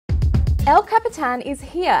El Capitan is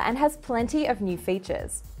here and has plenty of new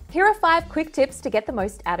features. Here are 5 quick tips to get the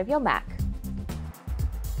most out of your Mac.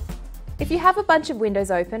 If you have a bunch of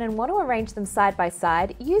windows open and want to arrange them side by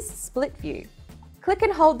side, use Split View. Click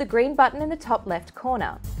and hold the green button in the top left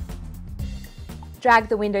corner. Drag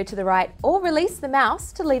the window to the right or release the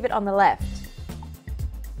mouse to leave it on the left.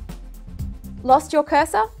 Lost your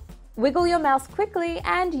cursor? Wiggle your mouse quickly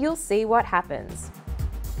and you'll see what happens.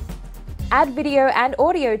 Add video and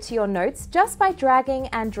audio to your notes just by dragging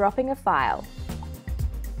and dropping a file.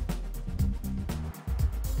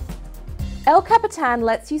 El Capitan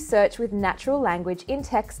lets you search with natural language in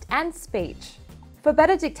text and speech. For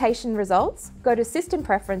better dictation results, go to System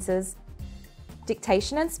Preferences,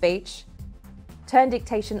 Dictation and Speech, turn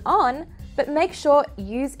dictation on, but make sure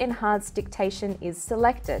Use Enhanced Dictation is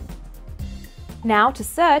selected. Now to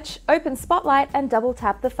search, open Spotlight and double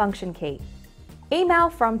tap the function key. Email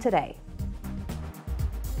from today.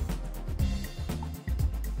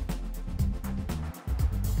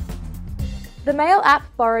 The Mail app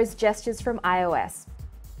borrows gestures from iOS.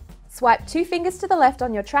 Swipe 2 fingers to the left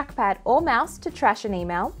on your trackpad or mouse to trash an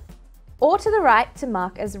email, or to the right to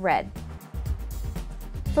mark as read.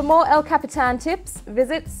 For more El Capitan tips,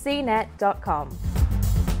 visit cnet.com.